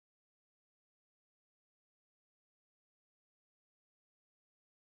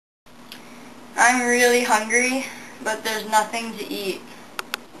I'm really hungry, but there's nothing to eat.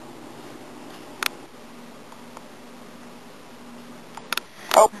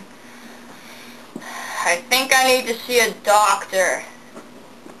 Oh. I think I need to see a doctor.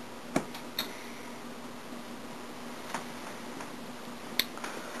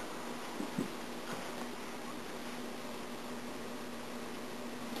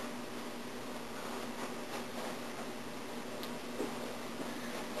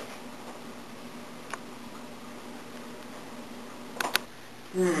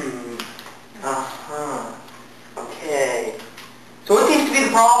 Okay. So what seems to be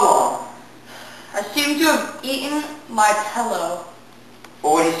the problem? I seem to have eaten my pillow.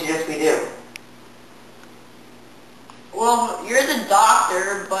 Well, what do you suggest we do? Well, you're the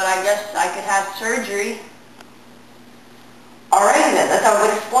doctor, but I guess I could have surgery. Alright then, that sounds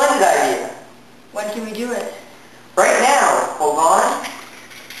like a splendid idea. When can we do it? Right now. Hold on.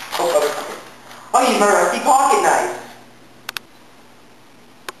 Oh, you have a rusty pocket knife.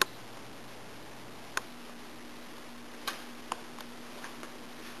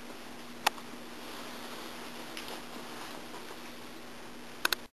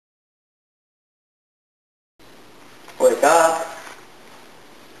 Wake up.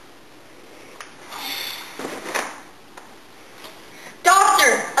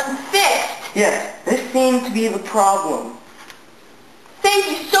 Doctor, I'm fixed. Yes, this seems to be the problem. Thank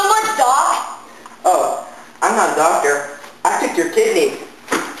you so much, Doc. Oh, I'm not a doctor. I took your kidney.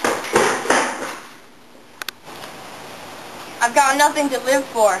 I've got nothing to live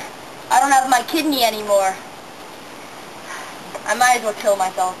for. I don't have my kidney anymore. I might as well kill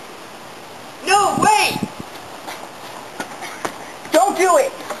myself. No, wait! Don't do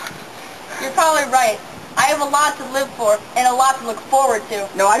it! You're probably right. I have a lot to live for and a lot to look forward to.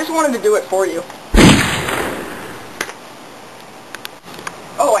 No, I just wanted to do it for you.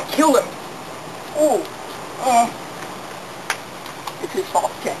 Oh, I killed him. Oh. It's his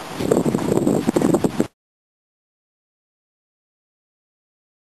fault. Okay.